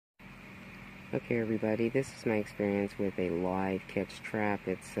Okay, everybody, this is my experience with a live catch trap.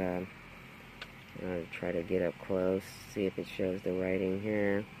 It's, I'll try to get up close, see if it shows the writing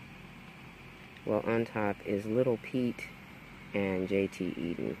here. Well, on top is Little Pete and JT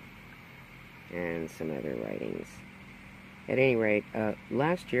Eaton, and some other writings. At any rate,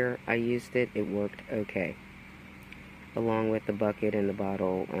 last year I used it, it worked okay. Along with the bucket and the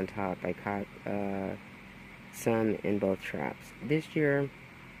bottle on top, I caught some in both traps. This year,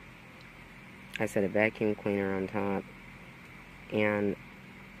 I set a vacuum cleaner on top and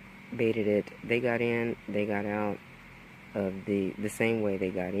baited it. They got in, they got out of the same way they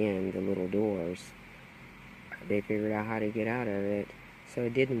got in, the little doors. They figured out how to get out of it, so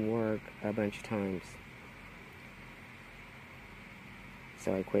it didn't work a bunch of times.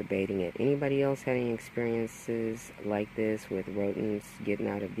 So I quit baiting it. Anybody else had any experiences like this with rodents getting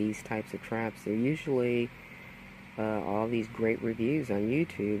out of these types of traps? They're usually all these great reviews on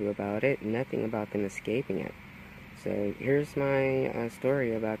YouTube about it, nothing about them escaping it. So here's my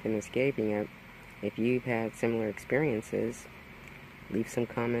story about them escaping it. If you've had similar experiences, leave some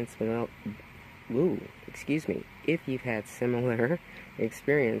comments below. If you've had similar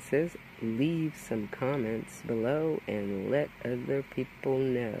experiences, leave some comments below and let other people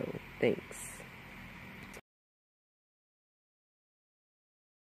know. Thanks.